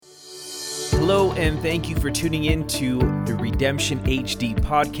Hello, and thank you for tuning in to the Redemption HD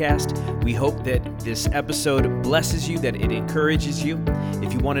podcast. We hope that this episode blesses you, that it encourages you.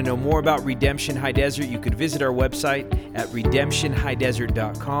 If you want to know more about Redemption High Desert, you could visit our website at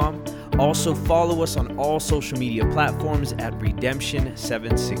redemptionhighdesert.com. Also, follow us on all social media platforms at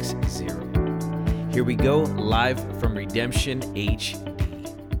Redemption760. Here we go, live from Redemption HD.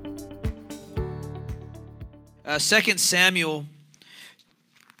 2 Samuel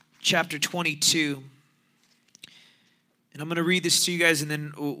chapter 22. And I'm going to read this to you guys, and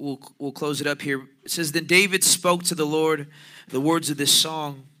then we'll close it up here. It says, "Then David spoke to the Lord the words of this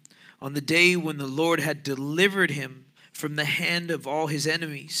song on the day when the Lord had delivered him from the hand of all his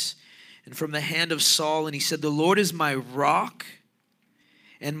enemies and from the hand of Saul. And he said, 'The Lord is my rock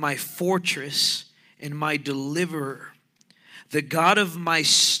and my fortress and my deliverer, the God of my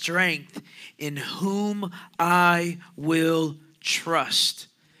strength, in whom I will trust.'"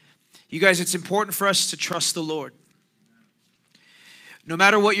 You guys, it's important for us to trust the Lord. No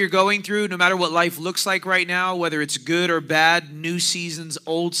matter what you're going through, no matter what life looks like right now, whether it's good or bad, new seasons,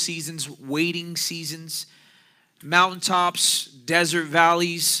 old seasons, waiting seasons, mountaintops, desert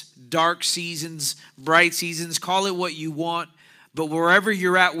valleys, dark seasons, bright seasons, call it what you want. But wherever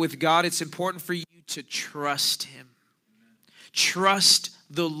you're at with God, it's important for you to trust Him. Trust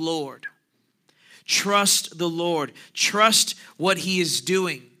the Lord. Trust the Lord. Trust what He is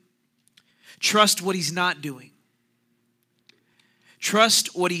doing. Trust what He's not doing.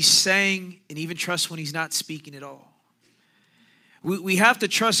 Trust what He's saying, and even trust when He's not speaking at all. We have to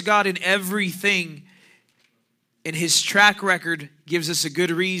trust God in everything, and His track record gives us a good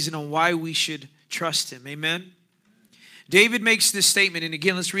reason on why we should trust Him. Amen? David makes this statement, and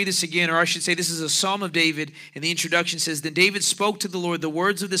again, let's read this again, or I should say this is a Psalm of David, and the introduction says, "Then David spoke to the Lord the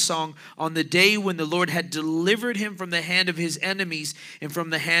words of the song on the day when the Lord had delivered him from the hand of his enemies and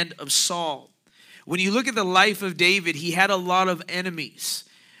from the hand of Saul." When you look at the life of David, he had a lot of enemies.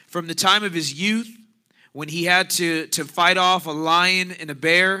 From the time of his youth, when he had to fight off a lion and a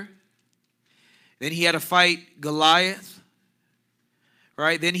bear, then he had to fight Goliath,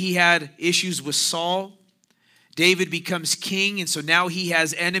 right? Then he had issues with Saul. David becomes king, and so now he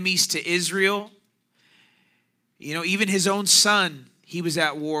has enemies to Israel. You know, even his own son, he was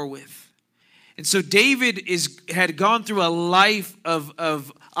at war with. And so David had gone through a life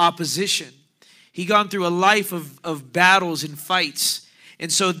of opposition. He gone through a life of battles and fights. And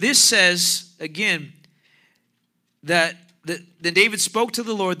so this says, again, that then David spoke to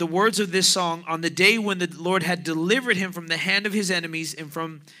the Lord the words of this song on the day when the Lord had delivered him from the hand of his enemies and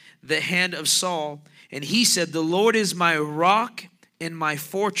from the hand of Saul. And he said, "The Lord is my rock and my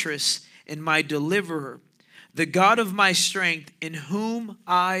fortress and my deliverer, the God of my strength, in whom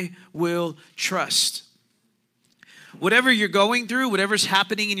I will trust." Whatever you're going through, whatever's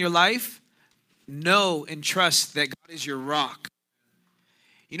happening in your life, know and trust that God is your rock.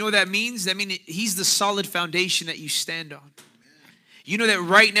 You know what that means? That means He's the solid foundation that you stand on. You know that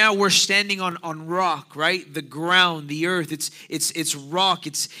right now we're standing on rock, right? The ground, the earth, it's rock,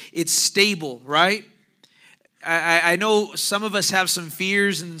 it's stable, right? I know some of us have some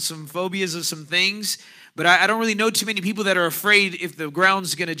fears and some phobias of some things, but I don't really know too many people that are afraid if the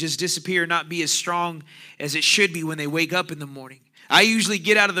ground's going to just disappear, not be as strong as it should be when they wake up in the morning. I usually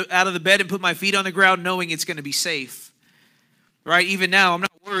get out of the bed and put my feet on the ground knowing it's going to be safe, right? Even now, I'm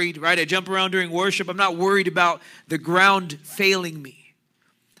not worried, right? I jump around during worship. I'm not worried about the ground failing me.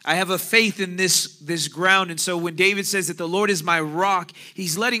 I have a faith in this ground. And so when David says that the Lord is my rock,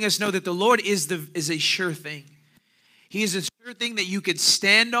 he's letting us know that the Lord is a sure thing. He is a sure thing that you could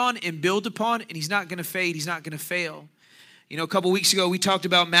stand on and build upon, and He's not going to fade. He's not going to fail. You know, a couple weeks ago, we talked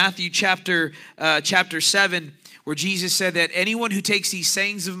about Matthew chapter 7, where Jesus said that anyone who takes these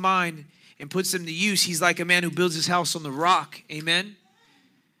sayings of mine and puts them to use, he's like a man who builds his house on the rock. Amen?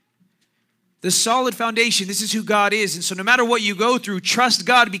 The solid foundation, this is who God is. And so no matter what you go through, trust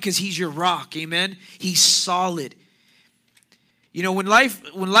God because He's your rock. Amen? He's solid. You know, when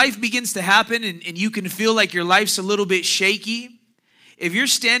life begins to happen and you can feel like your life's a little bit shaky, if you're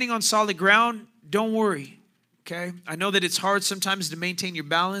standing on solid ground, don't worry. Okay? I know that it's hard sometimes to maintain your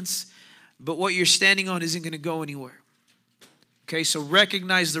balance, but what you're standing on isn't going to go anywhere. Okay, so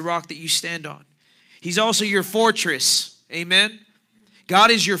recognize the rock that you stand on. He's also your fortress. Amen?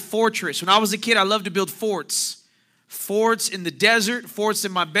 God is your fortress. When I was a kid, I loved to build forts. Forts in the desert, forts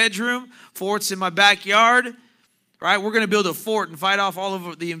in my bedroom, forts in my backyard. Right? We're going to build a fort and fight off all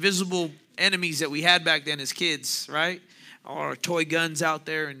of the invisible enemies that we had back then as kids, right? All our toy guns out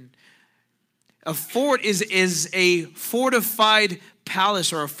there. And a fort is a fortified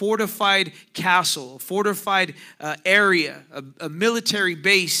palace or a fortified castle, a fortified area, a military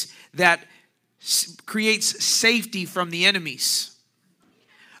base that creates safety from the enemies.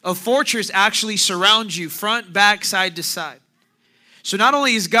 A fortress actually surrounds you front, back, side to side. So not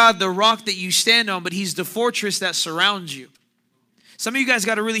only is God the rock that you stand on, but he's the fortress that surrounds you. Some of you guys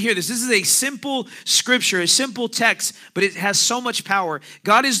got to really hear this. This is a simple scripture, a simple text, but it has so much power.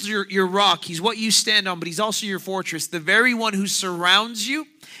 God is your rock. He's what you stand on, but he's also your fortress, the very one who surrounds you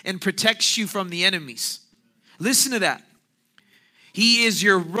and protects you from the enemies. Listen to that. He is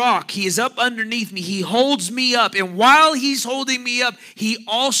your rock. He is up underneath me. He holds me up. And while he's holding me up, he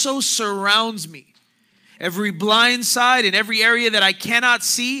also surrounds me. Every blind side and every area that I cannot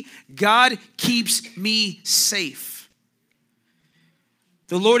see, God keeps me safe.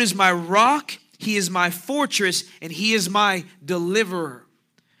 The Lord is my rock, he is my fortress, and he is my deliverer.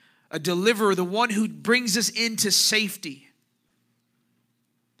 A deliverer, the one who brings us into safety.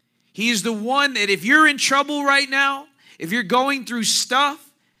 He is the one that if you're in trouble right now, if you're going through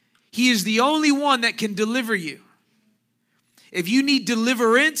stuff, he is the only one that can deliver you. If you need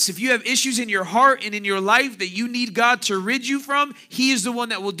deliverance, if you have issues in your heart and in your life that you need God to rid you from, he is the one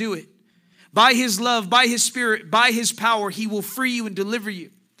that will do it. By his love, by his spirit, by his power, he will free you and deliver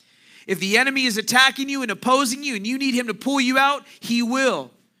you. If the enemy is attacking you and opposing you and you need him to pull you out, he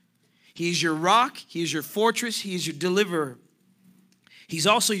will. He is your rock. He is your fortress. He is your deliverer. He's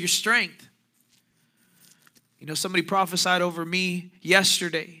also your strength. You know, somebody prophesied over me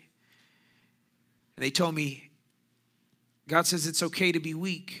yesterday. And they told me, God says it's okay to be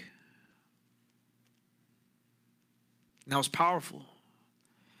weak. And that was powerful.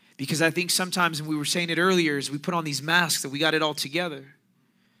 Because I think sometimes, and we were saying it earlier, as we put on these masks that we got it all together.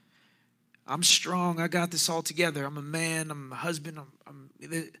 I'm strong. I got this all together. I'm a man. I'm a husband.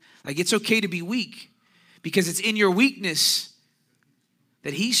 Like, it's okay to be weak. Because it's in your weakness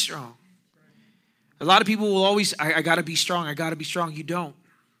that he's strong. A lot of people will always, I got to be strong. I got to be strong. You don't.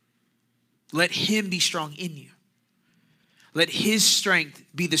 Let him be strong in you. Let his strength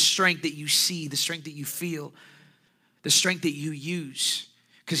be the strength that you see, the strength that you feel, the strength that you use.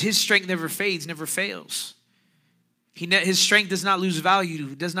 Because his strength never fades, never fails. His strength does not lose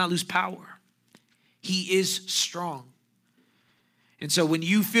value, does not lose power. He is strong. And so when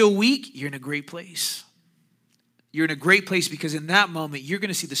you feel weak, you're in a great place. You're in a great place because in that moment, you're going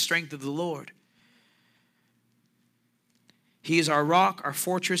to see the strength of the Lord. He is our rock, our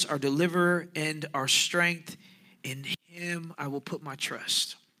fortress, our deliverer, and our strength. In him I will put my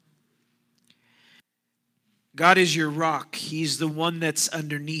trust. God is your rock. He's the one that's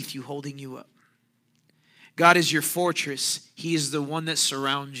underneath you, holding you up. God is your fortress. He is the one that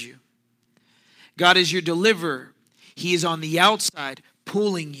surrounds you. God is your deliverer. He is on the outside,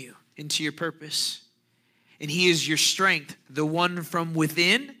 pulling you into your purpose. And he is your strength, the one from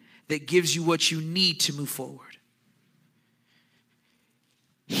within that gives you what you need to move forward.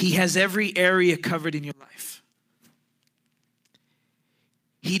 He has every area covered in your life.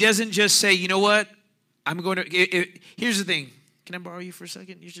 He doesn't just say, you know what? I'm going to, here's the thing. Can I borrow you for a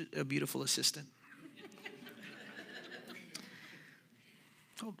second? You're just a beautiful assistant.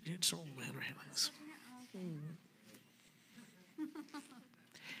 Oh, it's all man.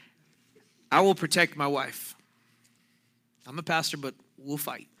 I will protect my wife. I'm a pastor, but we'll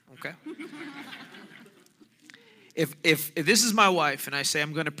fight, okay? If this is my wife and I say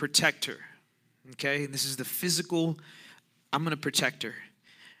I'm going to protect her, okay? And this is the physical, I'm going to protect her.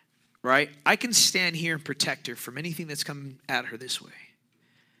 Right? I can stand here and protect her from anything that's coming at her this way.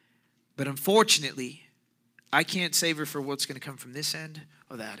 But unfortunately, I can't save her for what's going to come from this end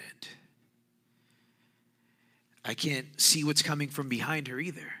or that end. I can't see what's coming from behind her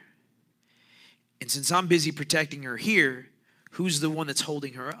either. And since I'm busy protecting her here, who's the one that's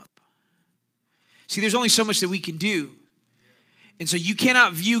holding her up? See, there's only so much that we can do. And so you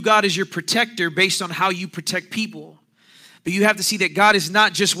cannot view God as your protector based on how you protect people. But you have to see that God is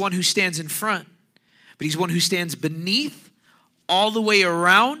not just one who stands in front, but he's one who stands beneath, all the way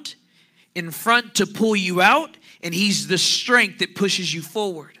around, in front to pull you out, and he's the strength that pushes you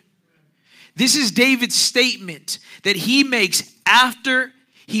forward. This is David's statement that he makes after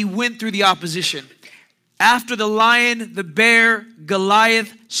he went through the opposition. After the lion, the bear,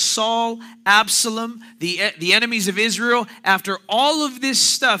 Goliath, Saul, Absalom, the enemies of Israel, after all of this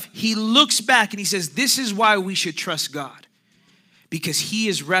stuff, he looks back and he says, this is why we should trust God. Because he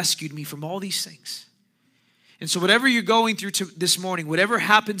has rescued me from all these things. And so whatever you're going through this morning, whatever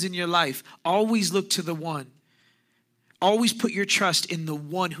happens in your life, always look to the one. Always put your trust in the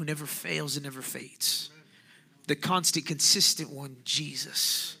one who never fails and never fades. The constant, consistent one,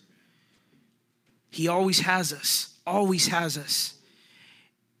 Jesus. He always has us. Always has us.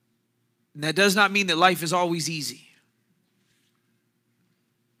 And that does not mean that life is always easy.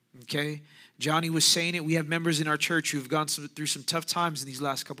 Okay? Johnny was saying it. We have members in our church who have gone through some tough times in these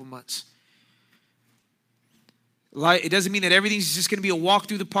last couple months. It doesn't mean that everything's just going to be a walk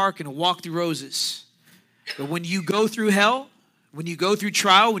through the park and a walk through roses. But when you go through hell, when you go through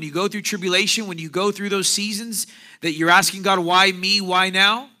trial, when you go through tribulation, when you go through those seasons that you're asking God, why me, why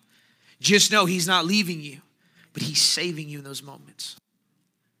now? Just know He's not leaving you, but He's saving you in those moments.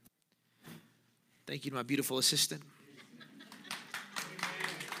 Thank you to my beautiful assistant.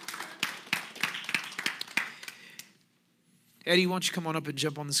 Eddie, why don't you come on up and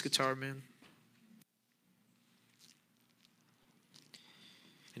jump on this guitar, man?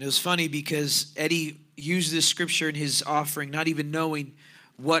 And it was funny because Eddie used this scripture in his offering, not even knowing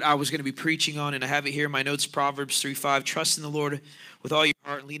what I was going to be preaching on. And I have it here in my notes, Proverbs 3:5. Trust in the Lord with all your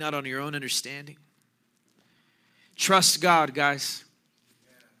heart and lean not on your own understanding. Trust God, guys.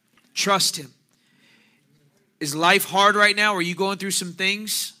 Trust Him. Is life hard right now? Are you going through some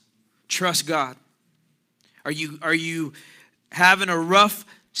things? Trust God. Are you having a rough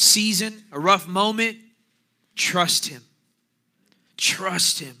season, a rough moment? Trust Him.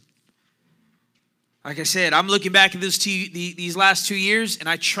 Trust Him. Like I said, I'm looking back at these last 2 years, and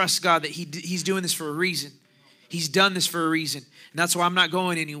I trust God that He's doing this for a reason. He's done this for a reason. And that's why I'm not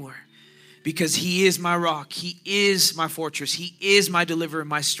going anywhere. Because He is my rock. He is my fortress. He is my deliverer and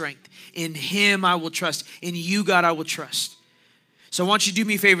my strength. In Him I will trust. In you, God, I will trust. So I want you to do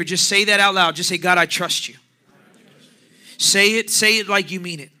me a favor. Just say that out loud. Just say, God, I trust you. Say it like you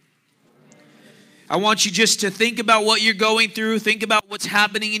mean it. I want you just to think about what you're going through. Think about what's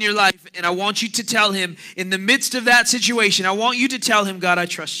happening in your life. And I want you to tell Him, in the midst of that situation, I want you to tell Him, God, I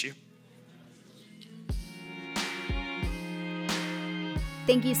trust you.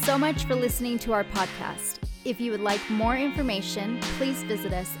 Thank you so much for listening to our podcast. If you would like more information, please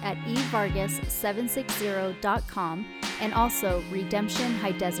visit us at evargas760.com and also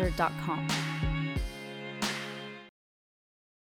redemptionhighdesert.com.